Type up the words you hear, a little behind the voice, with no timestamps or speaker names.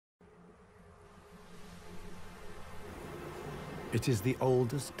It is the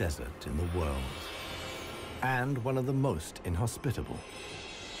oldest desert in the world, and one of the most inhospitable,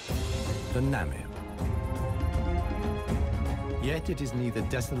 the Namib. Yet it is neither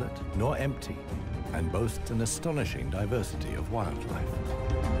desolate nor empty, and boasts an astonishing diversity of wildlife.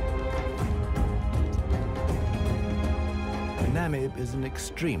 Namib is an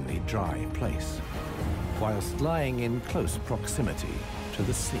extremely dry place, whilst lying in close proximity to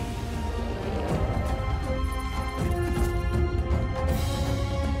the sea.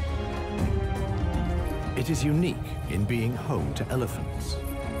 It is unique in being home to elephants.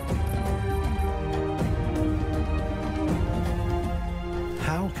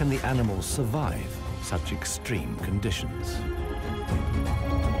 How can the animals survive such extreme conditions?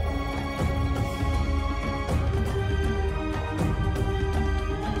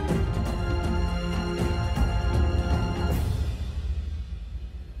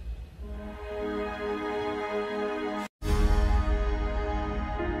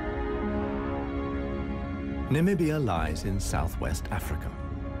 Namibia lies in southwest Africa.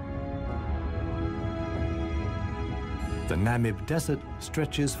 The Namib Desert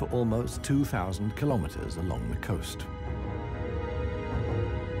stretches for almost 2,000 kilometers along the coast.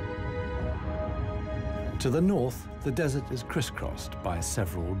 To the north, the desert is crisscrossed by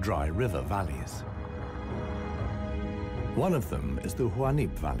several dry river valleys. One of them is the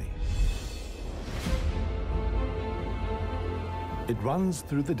Namib Valley. It runs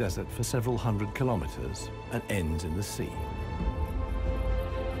through the desert for several hundred kilometers and ends in the sea.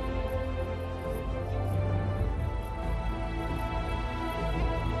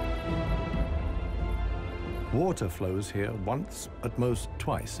 Water flows here once, at most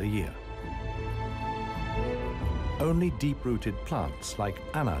twice a year. Only deep-rooted plants like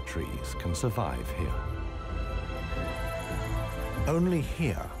anna trees can survive here. Only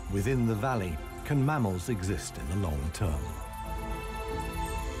here, within the valley, can mammals exist in the long term.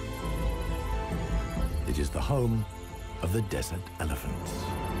 It is the home of the desert elephants.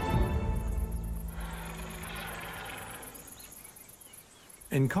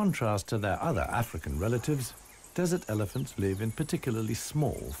 In contrast to their other African relatives, desert elephants live in particularly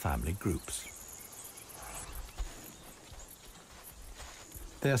small family groups.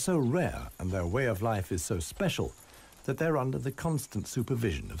 They are so rare and their way of life is so special that they're under the constant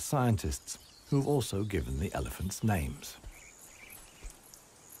supervision of scientists who've also given the elephants names.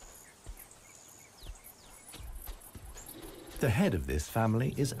 The head of this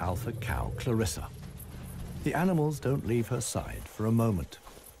family is alpha cow Clarissa. The animals don't leave her side for a moment.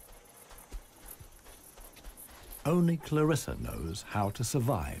 Only Clarissa knows how to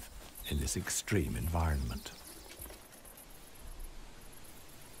survive in this extreme environment.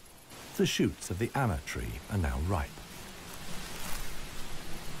 The shoots of the anna tree are now ripe.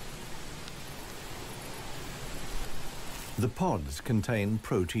 The pods contain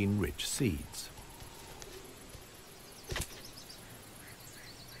protein-rich seeds.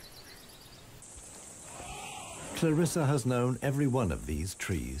 Clarissa has known every one of these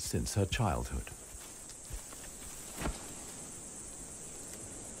trees since her childhood.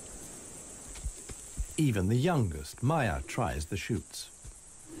 Even the youngest, Maya, tries the shoots.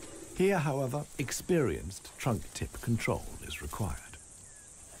 Here, however, experienced trunk tip control is required.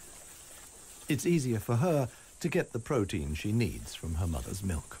 It's easier for her to get the protein she needs from her mother's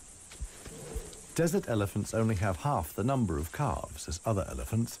milk. Desert elephants only have half the number of calves as other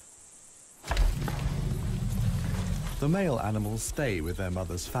elephants. The male animals stay with their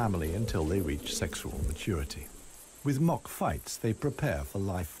mother's family until they reach sexual maturity. With mock fights, they prepare for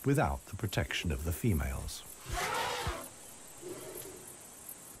life without the protection of the females.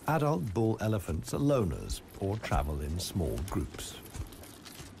 Adult bull elephants are loners or travel in small groups.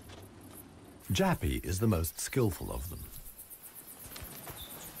 Jappy is the most skillful of them.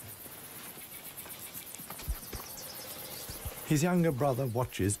 His younger brother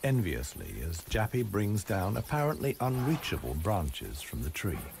watches enviously as Jappy brings down apparently unreachable branches from the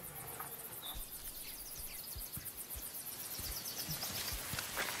tree.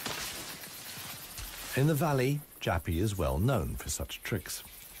 In the valley, Jappy is well known for such tricks.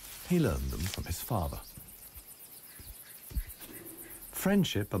 He learned them from his father.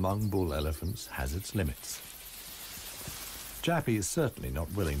 Friendship among bull elephants has its limits. Jappy is certainly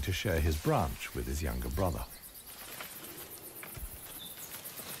not willing to share his branch with his younger brother.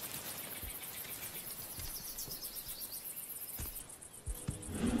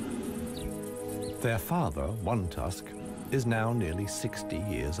 Their father, One Tusk, is now nearly 60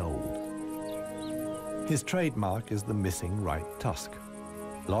 years old. His trademark is the missing right tusk,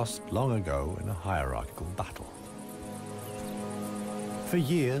 lost long ago in a hierarchical battle. For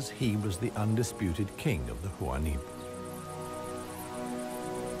years, he was the undisputed king of the Namib.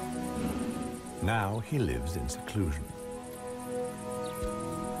 Now he lives in seclusion.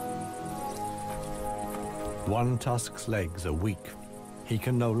 One tusk's legs are weak. He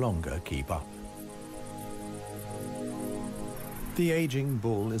can no longer keep up. The aging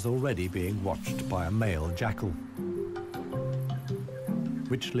bull is already being watched by a male jackal,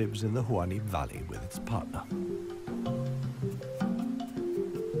 which lives in the Namib Valley with its partner.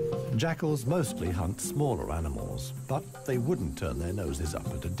 Jackals mostly hunt smaller animals, but they wouldn't turn their noses up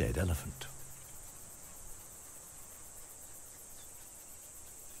at a dead elephant.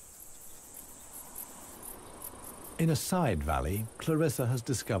 In a side valley, Clarissa has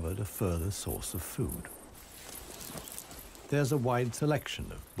discovered a further source of food. There's a wide selection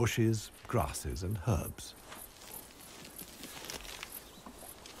of bushes, grasses, and herbs.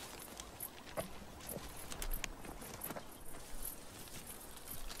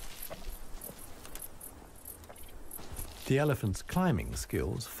 The elephant's climbing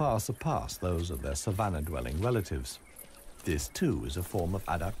skills far surpass those of their savanna-dwelling relatives. This, too, is a form of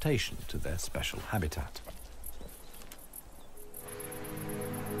adaptation to their special habitat.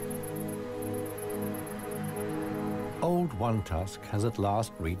 Old One Tusk has at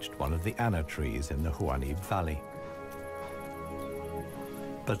last reached one of the anna trees in the Namib Valley.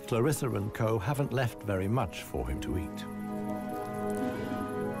 But Clarissa and co haven't left very much for him to eat.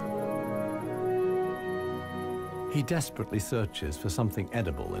 He desperately searches for something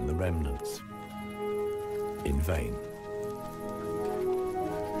edible in the remnants. In vain.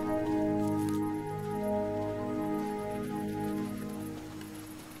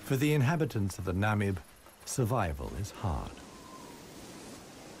 For the inhabitants of the Namib, survival is hard.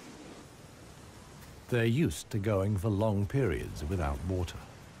 They're used to going for long periods without water.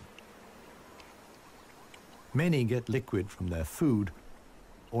 Many get liquid from their food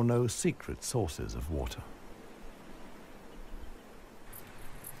or know secret sources of water.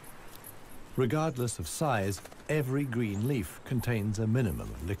 Regardless of size, every green leaf contains a minimum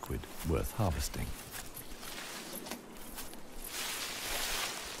of liquid worth harvesting.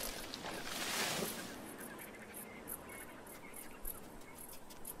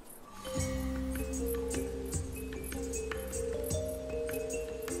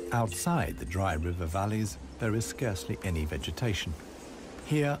 Outside the dry river valleys, there is scarcely any vegetation.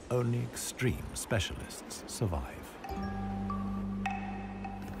 Here, only extreme specialists survive.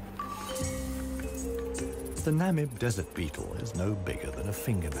 The Namib desert beetle is no bigger than a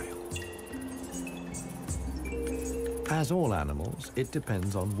fingernail. As all animals, it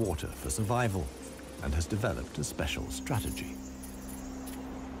depends on water for survival and has developed a special strategy.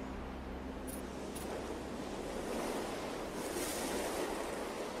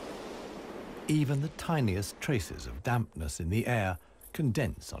 Even the tiniest traces of dampness in the air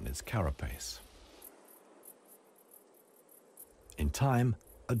condense on its carapace. In time,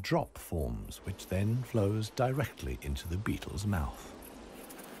 a drop forms, which then flows directly into the beetle's mouth.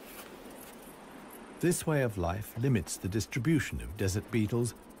 This way of life limits the distribution of desert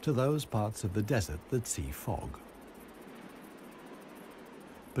beetles to those parts of the desert that see fog.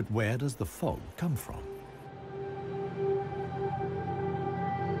 But where does the fog come from?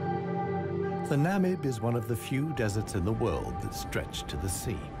 The Namib is one of the few deserts in the world that stretch to the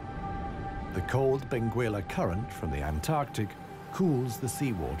sea. The cold Benguela current from the Antarctic cools the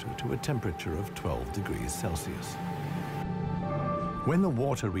seawater to a temperature of 12 degrees Celsius. When the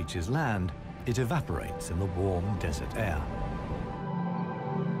water reaches land, it evaporates in the warm desert air.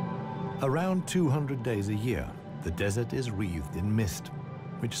 Around 200 days a year, the desert is wreathed in mist,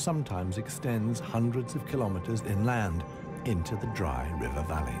 which sometimes extends hundreds of kilometers inland into the dry river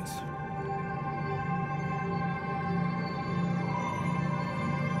valleys.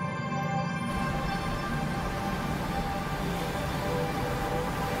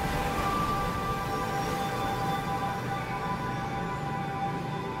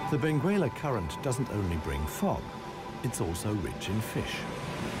 The Benguela current doesn't only bring fog, it's also rich in fish.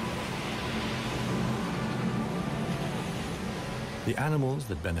 The animals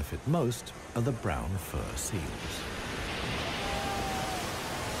that benefit most are the brown fur seals.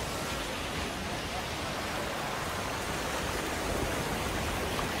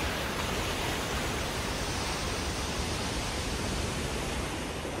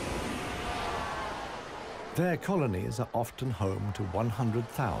 Their colonies are often home to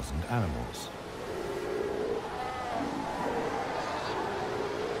 100,000 animals.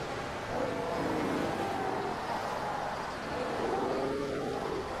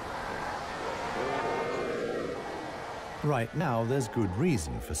 Right now, there's good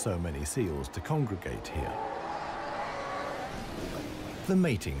reason for so many seals to congregate here. The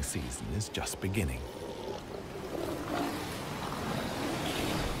mating season is just beginning.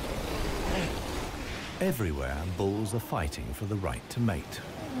 Everywhere, bulls are fighting for the right to mate.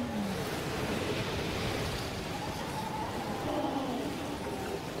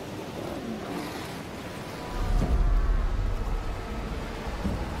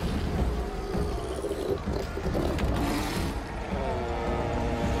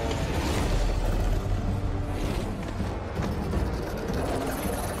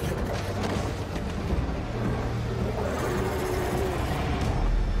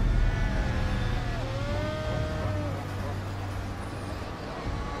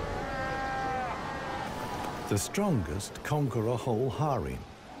 The strongest conquer a whole harem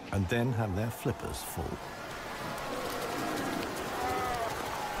and then have their flippers full.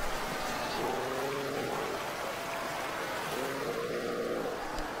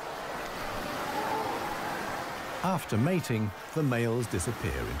 After mating, the males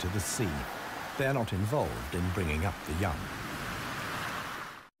disappear into the sea. They're not involved in bringing up the young.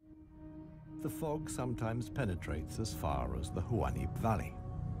 The fog sometimes penetrates as far as the Namib Valley.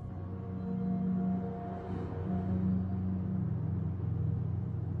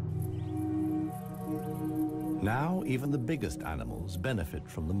 Now, even the biggest animals benefit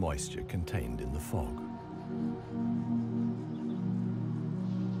from the moisture contained in the fog.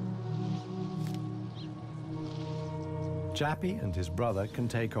 Jappy and his brother can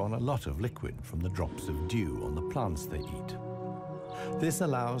take on a lot of liquid from the drops of dew on the plants they eat. This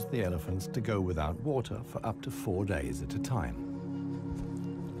allows the elephants to go without water for up to 4 days at a time.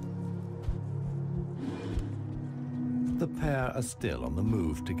 The pair are still on the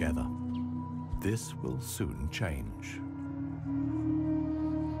move together. This will soon change.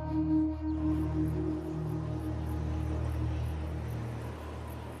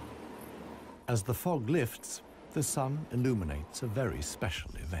 As the fog lifts, the sun illuminates a very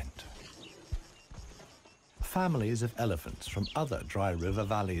special event. Families of elephants from other dry river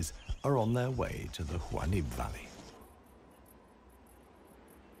valleys are on their way to the Namib Valley.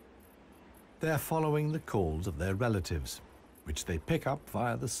 They're following the calls of their relatives, which they pick up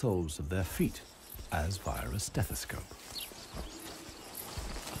via the soles of their feet, as via a stethoscope.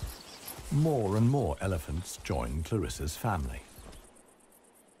 More and more elephants join Clarissa's family.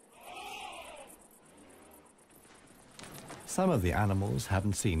 Some of the animals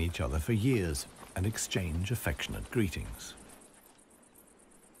haven't seen each other for years and exchange affectionate greetings.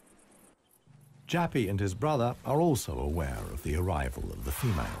 Jappy and his brother are also aware of the arrival of the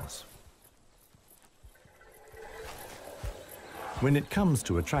females. When it comes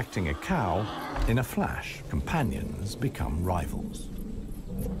to attracting a cow, in a flash, companions become rivals.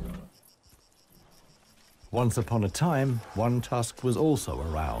 Once upon a time, one tusk was also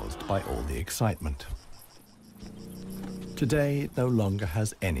aroused by all the excitement. Today, it no longer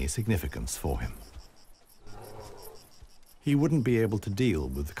has any significance for him. He wouldn't be able to deal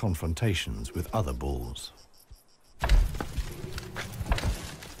with confrontations with other bulls.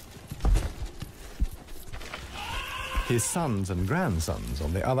 His sons and grandsons,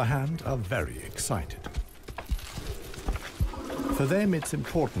 on the other hand, are very excited. For them, it's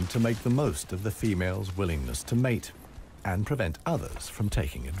important to make the most of the female's willingness to mate and prevent others from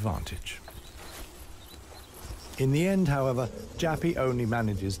taking advantage. In the end, however, Jappy only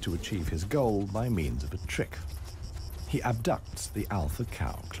manages to achieve his goal by means of a trick. He abducts the alpha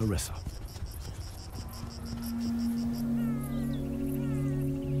cow, Clarissa.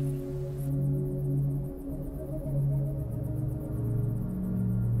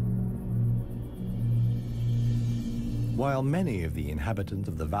 While many of the inhabitants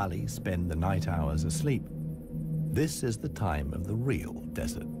of the valley spend the night hours asleep, this is the time of the real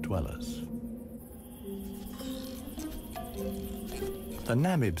desert dwellers. The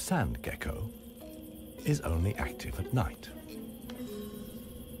Namib sand gecko is only active at night.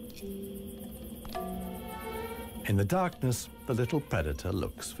 In the darkness, the little predator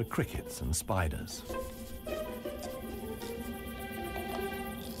looks for crickets and spiders.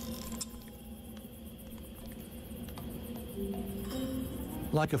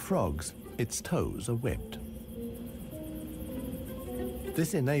 Like a frog's, its toes are webbed.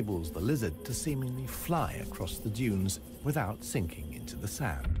 This enables the lizard to seemingly fly across the dunes without sinking into the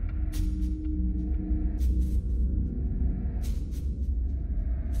sand.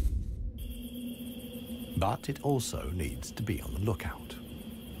 But it also needs to be on the lookout.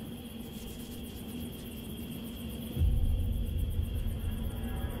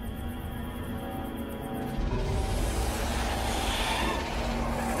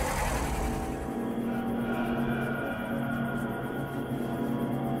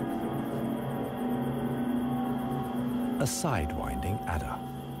 A sidewinding adder.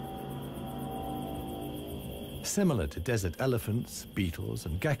 Similar to desert elephants, beetles,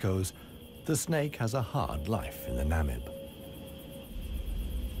 and geckos, The snake has a hard life in the Namib.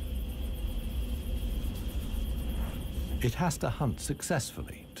 It has to hunt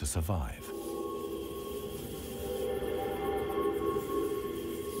successfully to survive.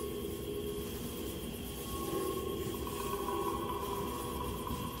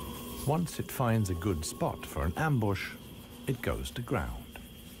 Once it finds a good spot for an ambush, it goes to ground.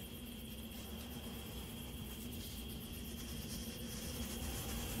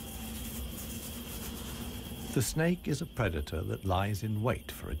 The snake is a predator that lies in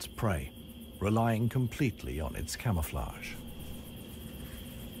wait for its prey, relying completely on its camouflage.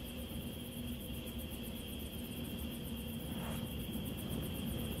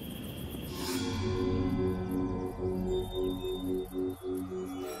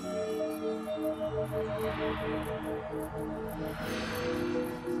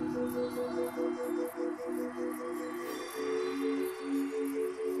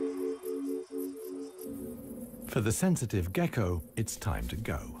 For the sensitive gecko, it's time to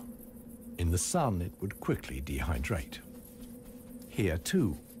go. In the sun, it would quickly dehydrate. Here,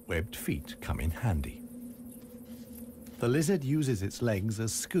 too, webbed feet come in handy. The lizard uses its legs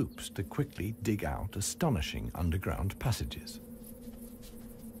as scoops to quickly dig out astonishing underground passages.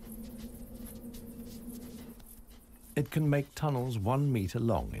 It can make tunnels 1 meter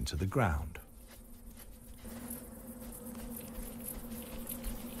long into the ground.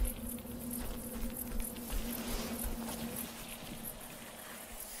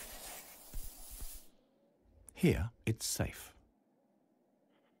 Here, it's safe.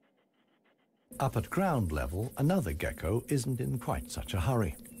 Up at ground level, another gecko isn't in quite such a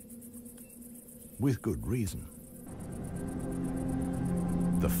hurry. With good reason.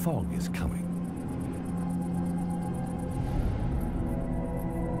 The fog is coming.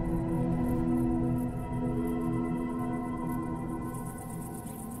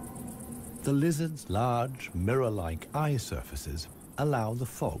 The lizard's large, mirror-like eye surfaces allow the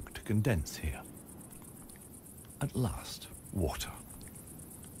fog to condense here. At last, water.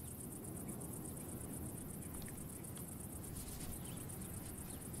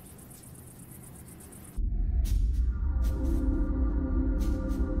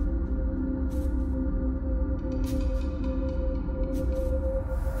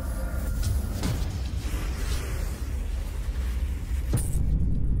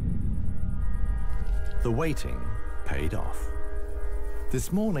 The waiting paid off.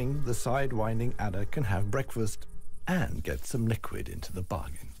 This morning, the sidewinding adder can have breakfast and get some liquid into the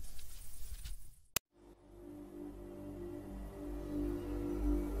bargain.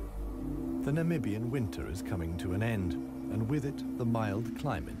 The Namibian winter is coming to an end, and with it, the mild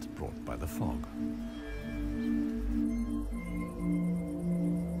climate brought by the fog.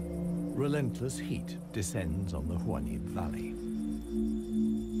 Relentless heat descends on the Huanib Valley.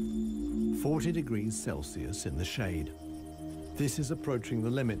 40 degrees Celsius in the shade. This is approaching the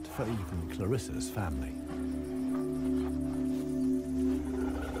limit for even Clarissa's family.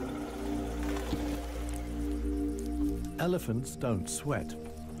 Elephants don't sweat,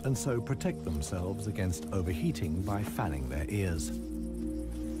 and so protect themselves against overheating by fanning their ears.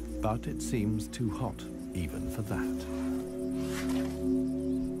 But it seems too hot, even for that.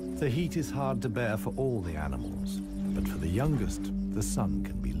 The heat is hard to bear for all the animals, but for the youngest, the sun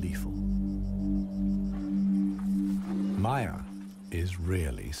can be lethal. Maya is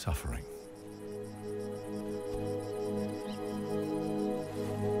really suffering.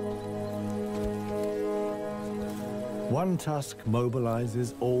 One tusk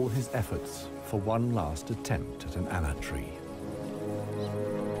mobilizes all his efforts for one last attempt at an anna tree.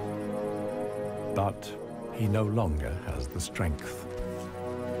 But he no longer has the strength.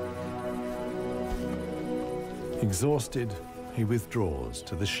 Exhausted, he withdraws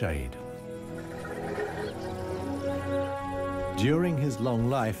to the shade. During his long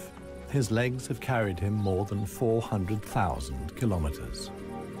life, his legs have carried him more than 400,000 kilometers.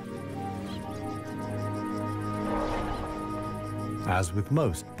 As with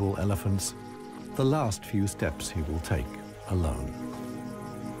most bull elephants, the last few steps he will take alone.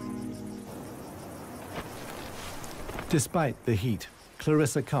 Despite the heat,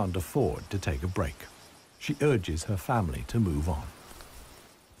 Clarissa can't afford to take a break. She urges her family to move on.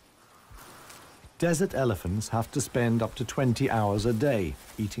 Desert elephants have to spend up to 20 hours a day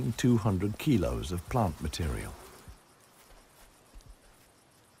eating 200 kilos of plant material.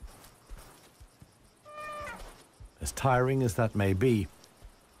 As tiring as that may be,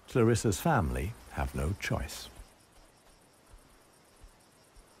 Clarissa's family have no choice.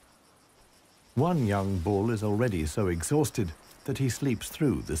 One young bull is already so exhausted that he sleeps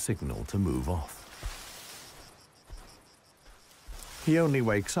through the signal to move off. He only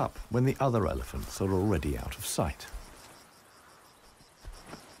wakes up when the other elephants are already out of sight.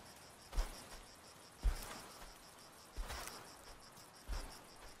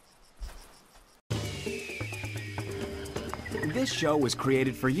 This show was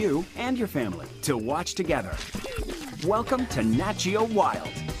created for you and your family to watch together. Welcome to Nat Geo Wild.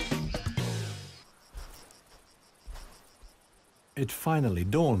 It finally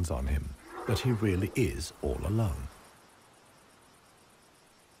dawns on him that he really is all alone.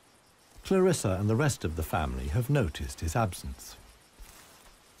 Clarissa and the rest of the family have noticed his absence.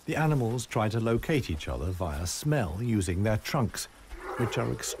 The animals try to locate each other via smell using their trunks, which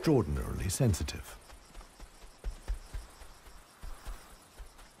are extraordinarily sensitive.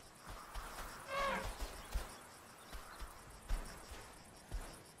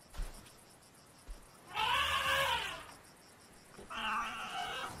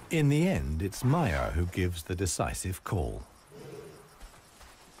 In the end, it's Maya who gives the decisive call.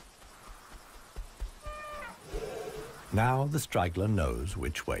 Now the straggler knows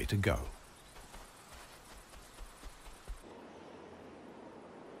which way to go.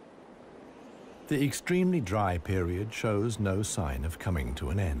 The extremely dry period shows no sign of coming to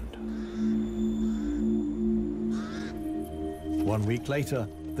an end. 1 week later,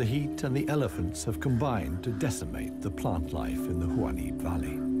 the heat and the elephants have combined to decimate the plant life in the Namib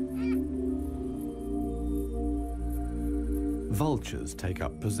Valley. Vultures take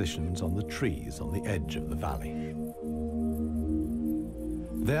up positions on the trees on the edge of the valley.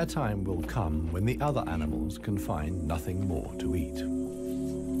 Their time will come when the other animals can find nothing more to eat.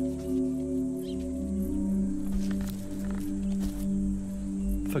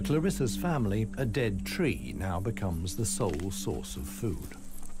 For Clarissa's family, a dead tree now becomes the sole source of food.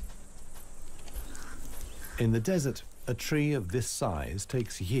 In the desert, a tree of this size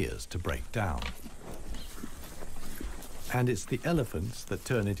takes years to break down. And it's the elephants that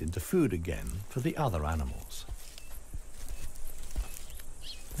turn it into food again for the other animals.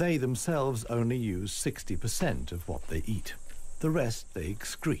 They themselves only use 60% of what they eat. The rest they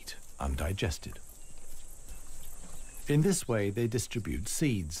excrete undigested. In this way, they distribute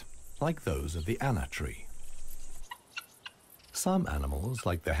seeds, like those of the anna tree. Some animals,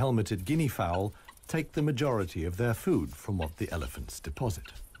 like the helmeted guinea fowl, take the majority of their food from what the elephants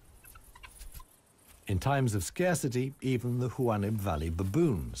deposit. In times of scarcity, even the Namib Valley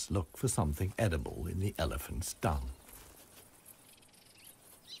baboons look for something edible in the elephant's dung.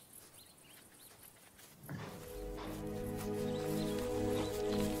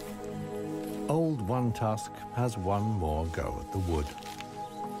 Old One Tusk has one more go at the wood.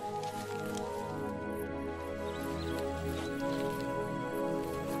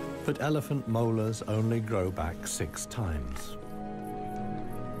 But elephant molars only grow back 6 times.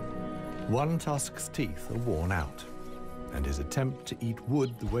 One Tusk's teeth are worn out, and his attempt to eat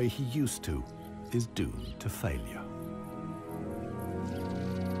wood the way he used to is doomed to failure.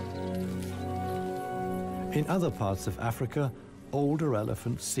 In other parts of Africa, older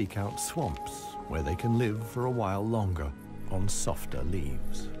elephants seek out swamps where they can live for a while longer on softer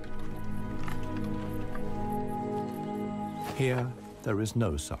leaves. Here, there is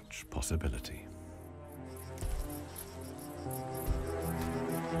no such possibility.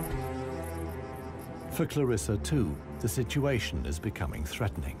 For Clarissa, too, the situation is becoming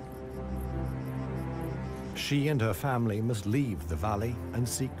threatening. She and her family must leave the valley and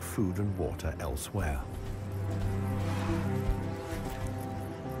seek food and water elsewhere.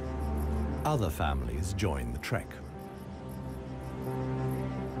 Other families join the trek.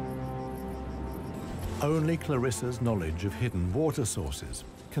 Only Clarissa's knowledge of hidden water sources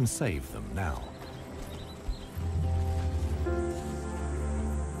can save them now.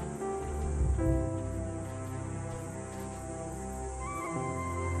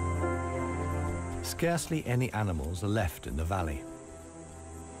 Scarcely any animals are left in the valley.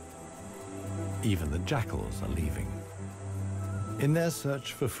 Even the jackals are leaving. In their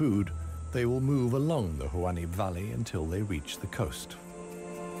search for food, they will move along the Namib Valley until they reach the coast.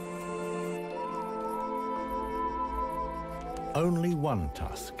 Only One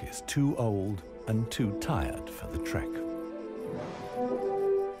Tusk is too old and too tired for the trek.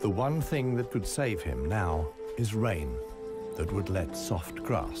 The one thing that could save him now is rain that would let soft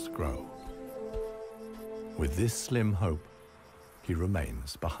grass grow. With this slim hope, he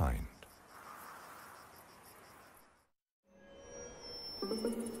remains behind.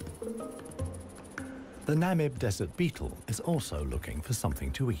 The Namib desert beetle is also looking for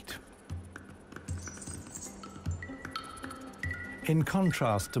something to eat. In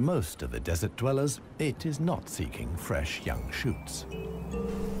contrast to most of the desert dwellers, it is not seeking fresh young shoots.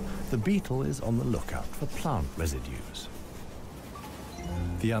 The beetle is on the lookout for plant residues.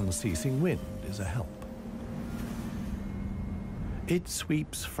 The unceasing wind is a help. It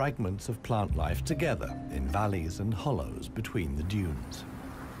sweeps fragments of plant life together in valleys and hollows between the dunes.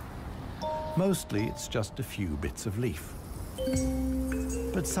 Mostly it's just a few bits of leaf.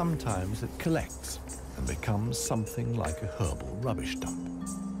 But sometimes it collects and becomes something like a herbal rubbish dump.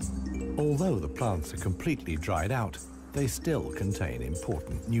 Although the plants are completely dried out, they still contain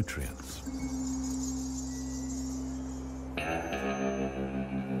important nutrients.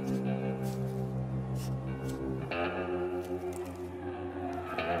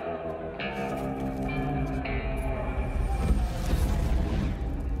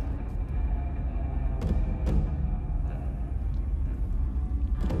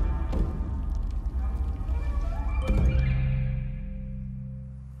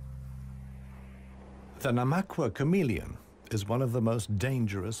 The Namaqua chameleon is one of the most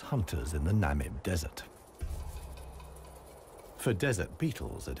dangerous hunters in the Namib Desert. For desert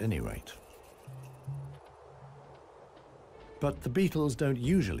beetles, at any rate. But the beetles don't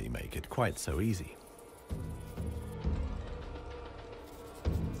usually make it quite so easy.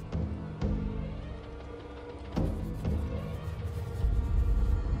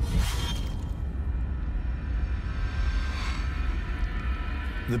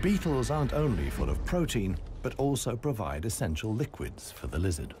 The beetles aren't only full of protein, but also provide essential liquids for the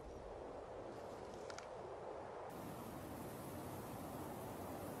lizard.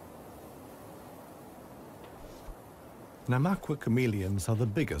 Namaqua chameleons are the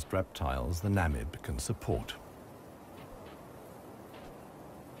biggest reptiles the Namib can support.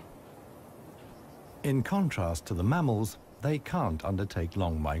 In contrast to the mammals, they can't undertake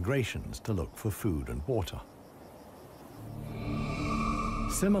long migrations to look for food and water.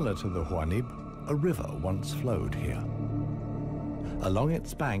 Similar to the Huanib, a river once flowed here. Along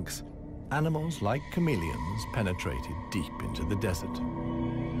its banks, animals like chameleons penetrated deep into the desert.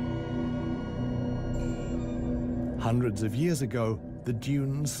 Hundreds of years ago, the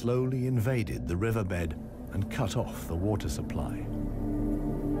dunes slowly invaded the riverbed and cut off the water supply.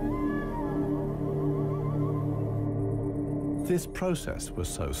 This process was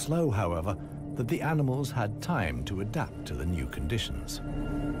so slow, however, that the animals had time to adapt to the new conditions.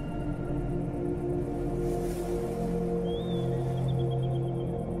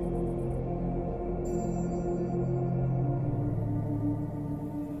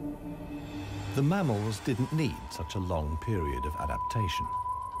 The mammals didn't need such a long period of adaptation.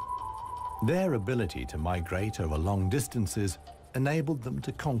 Their ability to migrate over long distances enabled them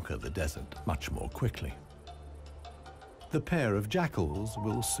to conquer the desert much more quickly. The pair of jackals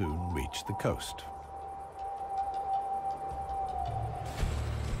will soon reach the coast.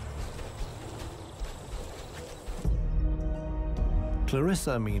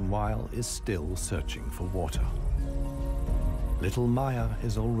 Clarissa, meanwhile, is still searching for water. Little Maya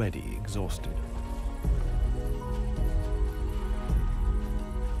is already exhausted.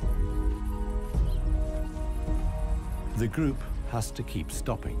 The group has to keep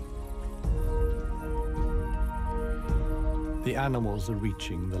stopping. The animals are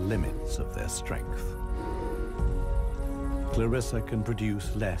reaching the limits of their strength. Clarissa can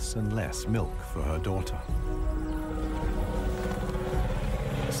produce less and less milk for her daughter.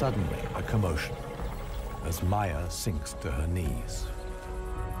 Suddenly, a commotion as Maya sinks to her knees.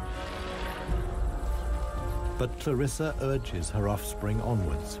 But Clarissa urges her offspring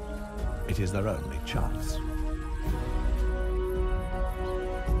onwards. It is their only chance.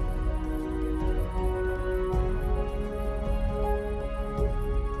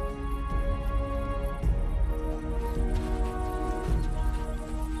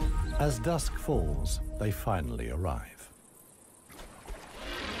 As dusk falls, they finally arrive.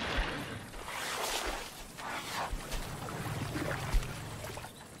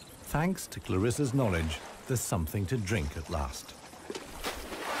 Thanks to Clarissa's knowledge, there's something to drink at last.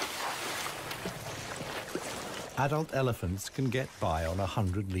 Adult elephants can get by on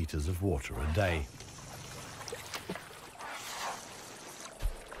 100 liters of water a day.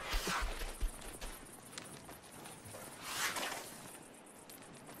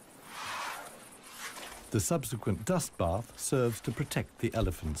 The subsequent dust bath serves to protect the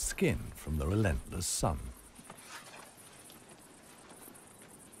elephant's skin from the relentless sun.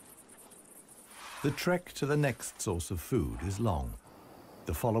 The trek to the next source of food is long.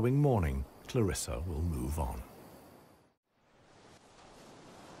 The following morning, Clarissa will move on.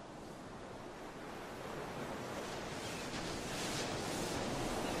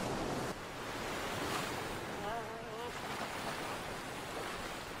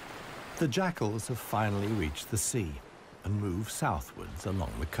 The jackals have finally reached the sea and move southwards along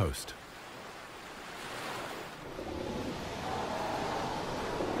the coast.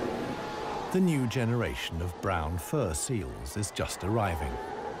 The new generation of brown fur seals is just arriving.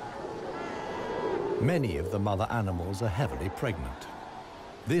 Many of the mother animals are heavily pregnant.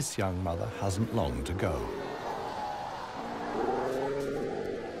 This young mother hasn't long to go.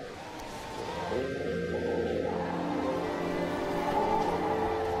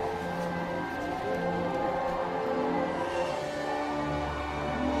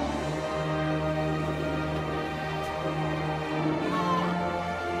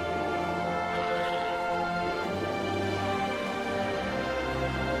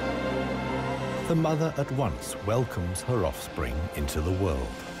 The mother at once welcomes her offspring into the world.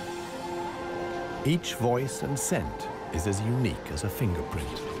 Each voice and scent is as unique as a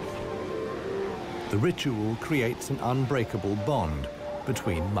fingerprint. The ritual creates an unbreakable bond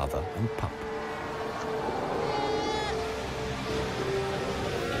between mother and pup.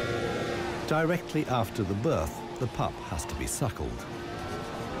 Directly after the birth, the pup has to be suckled.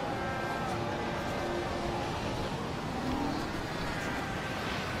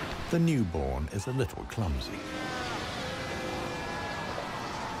 The newborn is a little clumsy.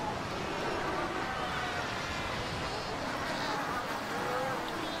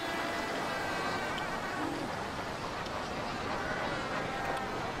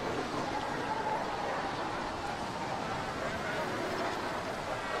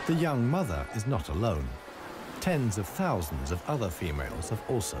 The young mother is not alone. Tens of thousands of other females have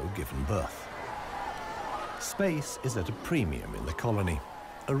also given birth. Space is at a premium in the colony.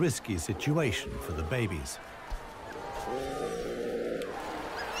 A risky situation for the babies.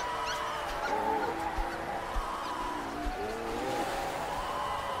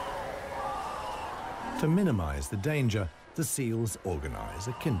 To minimize the danger, the seals organize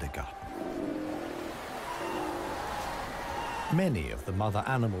a kindergarten. Many of the mother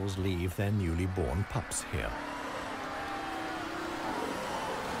animals leave their newly born pups here.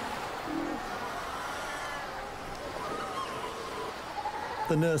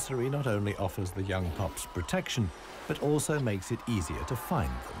 The nursery not only offers the young pups protection, but also makes it easier to find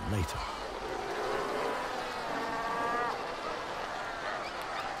them later.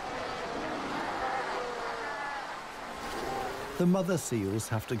 The mother seals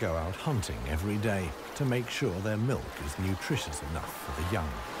have to go out hunting every day to make sure their milk is nutritious enough for the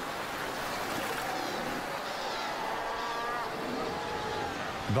young.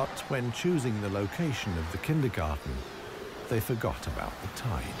 But when choosing the location of the kindergarten, they forgot about the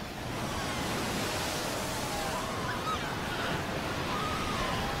tide.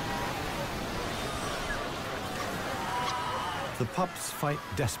 The pups fight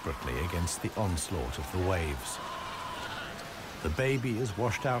desperately against the onslaught of the waves. The baby is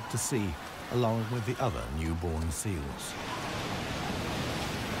washed out to sea along with the other newborn seals.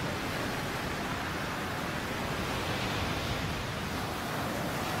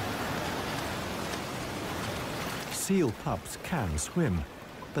 Seal pups can swim,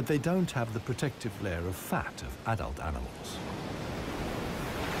 but they don't have the protective layer of fat of adult animals.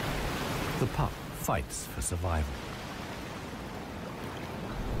 The pup fights for survival.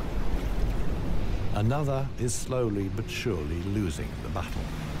 Another is slowly but surely losing the battle.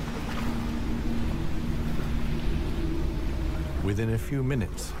 Within a few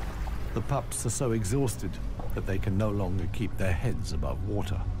minutes, the pups are so exhausted that they can no longer keep their heads above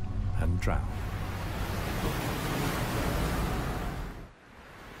water and drown.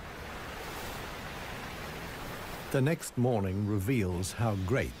 The next morning reveals how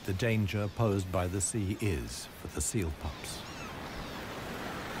great the danger posed by the sea is for the seal pups.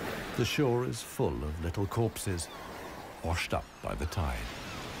 The shore is full of little corpses, washed up by the tide.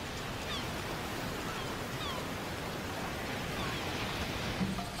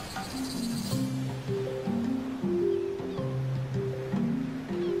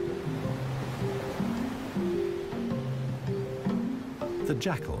 The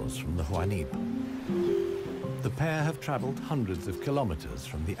jackals from the Namib. The pair have traveled hundreds of kilometers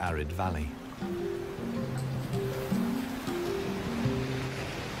from the arid valley.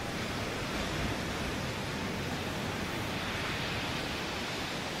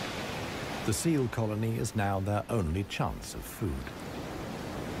 The seal colony is now their only chance of food.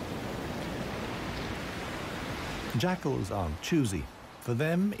 Jackals aren't choosy. For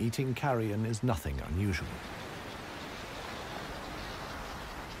them, eating carrion is nothing unusual.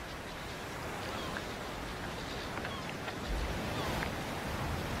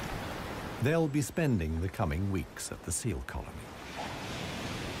 They'll be spending the coming weeks at the seal colony.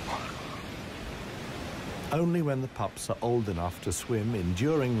 Only when the pups are old enough to swim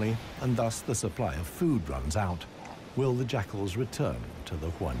enduringly, and thus the supply of food runs out, will the jackals return to the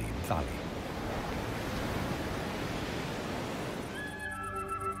Namib Valley.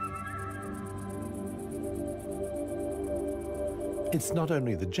 It's not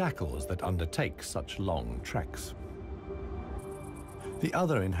only the jackals that undertake such long treks. The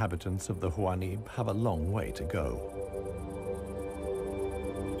other inhabitants of the Huanib have a long way to go.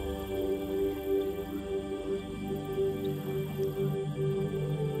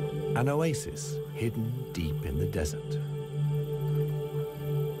 An oasis hidden deep in the desert.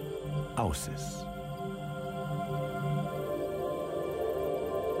 Oasis.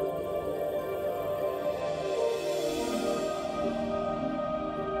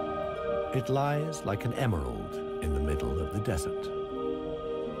 It lies like an emerald in the middle of the desert.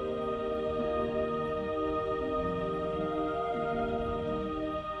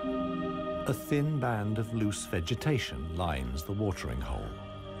 A thin band of loose vegetation lines the watering hole.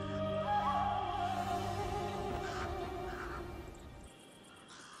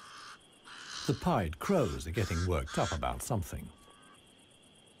 The pied crows are getting worked up about something.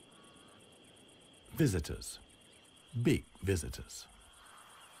 Visitors. Big visitors.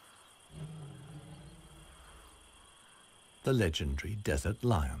 The legendary desert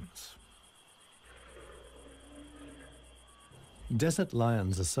lions. Desert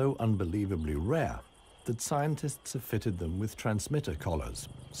lions are so unbelievably rare that scientists have fitted them with transmitter collars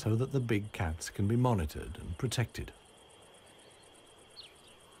so that the big cats can be monitored and protected.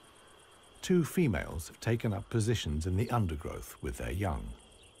 2 females have taken up positions in the undergrowth with their young.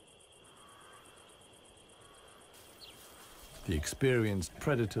 The experienced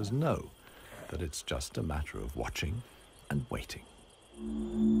predators know that it's just a matter of watching and waiting.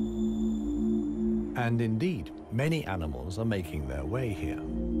 And indeed, many animals are making their way here.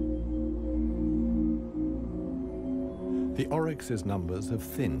 The oryx's numbers have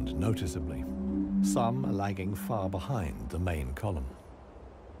thinned noticeably. Some are lagging far behind the main column.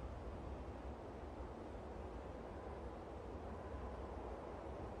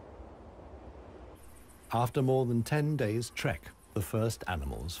 After more than 10 days' trek, the first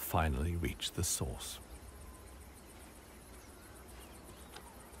animals finally reach the source.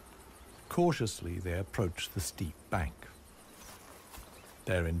 Cautiously, they approach the steep bank.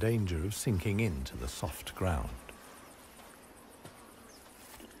 They're in danger of sinking into the soft ground.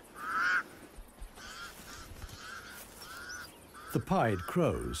 The pied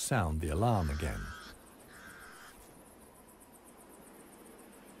crows sound the alarm again.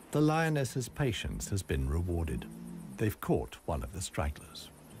 The lioness's patience has been rewarded. They've caught one of the stragglers.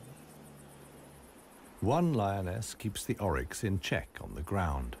 One lioness keeps the oryx in check on the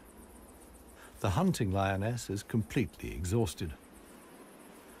ground. The hunting lioness is completely exhausted.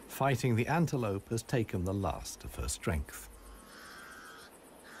 Fighting the antelope has taken the last of her strength.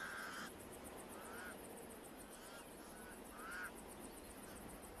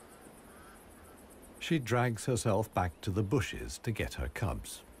 She drags herself back to the bushes to get her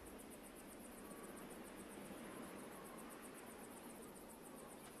cubs.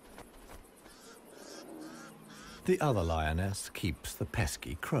 The other lioness keeps the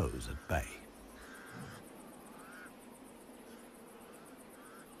pesky crows at bay.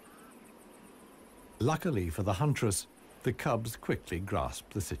 Luckily for the huntress, the cubs quickly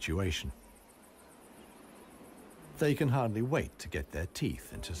grasp the situation. They can hardly wait to get their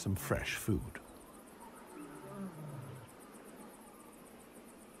teeth into some fresh food.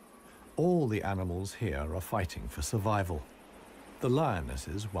 All the animals here are fighting for survival. The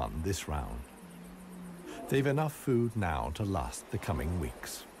lionesses won this round. They've enough food now to last the coming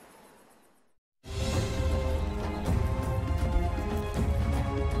weeks.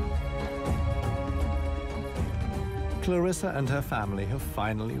 Clarissa and her family have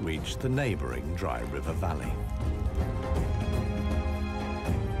finally reached the neighboring dry river valley.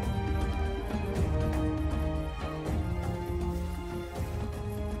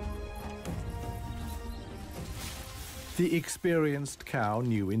 The experienced cow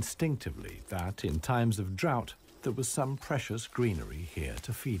knew instinctively that in times of drought, there was some precious greenery here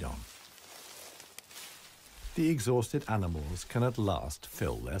to feed on. The exhausted animals can at last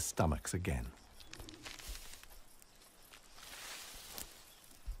fill their stomachs again.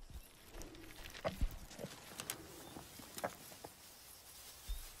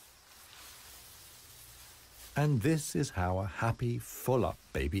 And this is how a happy, full-up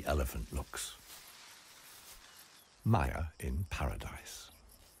baby elephant looks. Maya in paradise.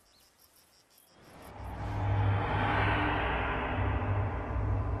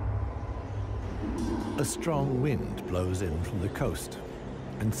 A strong wind blows in from the coast,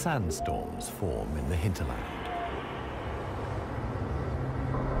 and sandstorms form in the hinterland.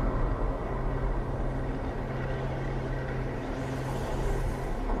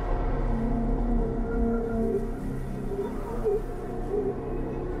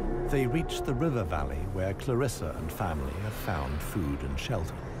 They reach the river valley where Clarissa and family have found food and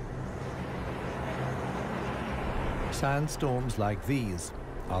shelter. Sandstorms like these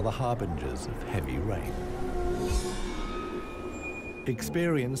are the harbingers of heavy rain.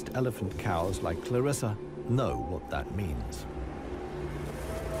 Experienced elephant cows like Clarissa know what that means.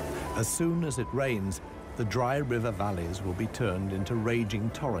 As soon as it rains, the dry river valleys will be turned into raging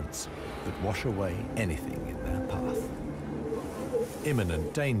torrents that wash away anything in their path.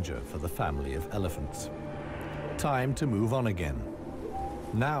 Imminent danger for the family of elephants. Time to move on again.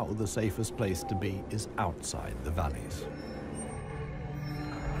 Now the safest place to be is outside the valleys.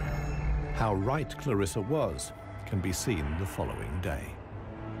 How right Clarissa was can be seen the following day.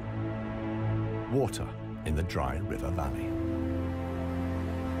 Water in the dry river valley.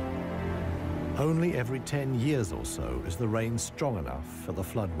 Only every 10 years or so is the rain strong enough for the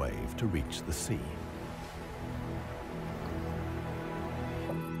flood wave to reach the sea.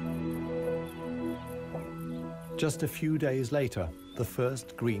 Just a few days later, the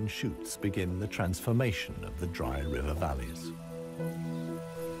first green shoots begin the transformation of the dry river valleys.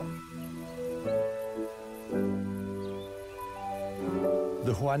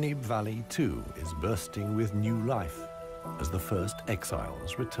 The Namib Valley, too, is bursting with new life as the first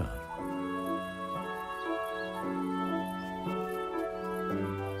exiles return.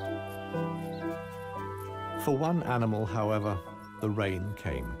 For one animal, however, the rain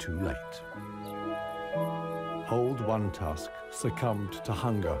came too late. Old One Tusk succumbed to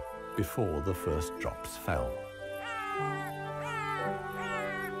hunger before the first drops fell.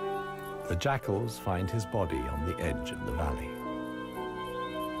 The jackals find his body on the edge of the valley.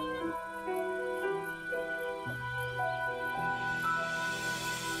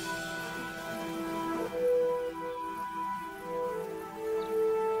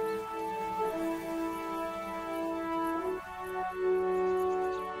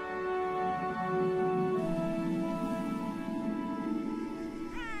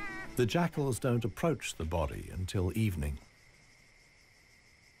 The jackals don't approach the body until evening.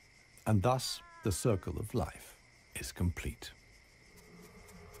 And thus, the circle of life is complete.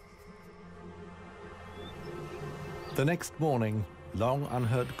 The next morning, long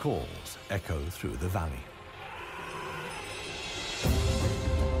unheard calls echo through the valley.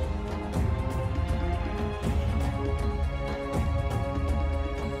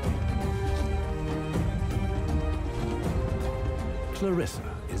 Clarissa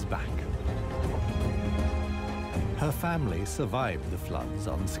is back. Her family survived the floods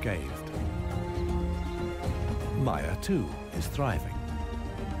unscathed. Maya, too, is thriving.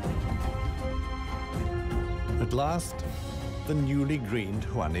 At last, the newly greened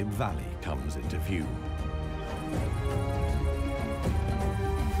Namib Valley comes into view.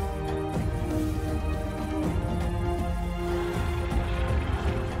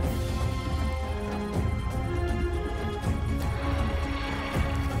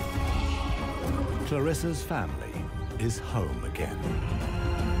 Clarissa's family is home again.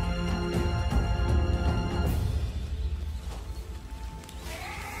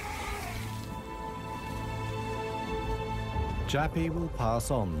 Jappy will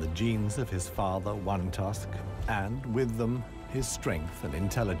pass on the genes of his father, One Tusk, and with them, his strength and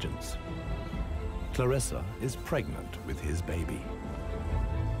intelligence. Clarissa is pregnant with his baby.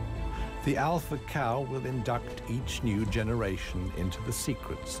 The alpha cow will induct each new generation into the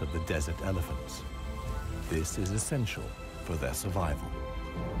secrets of the desert elephants. This is essential for their survival.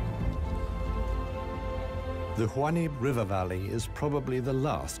 The Namib River Valley is probably the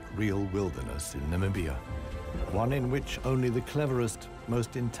last real wilderness in Namibia, one in which only the cleverest,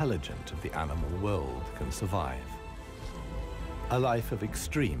 most intelligent of the animal world can survive. A life of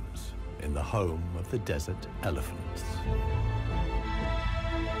extremes in the home of the desert elephants.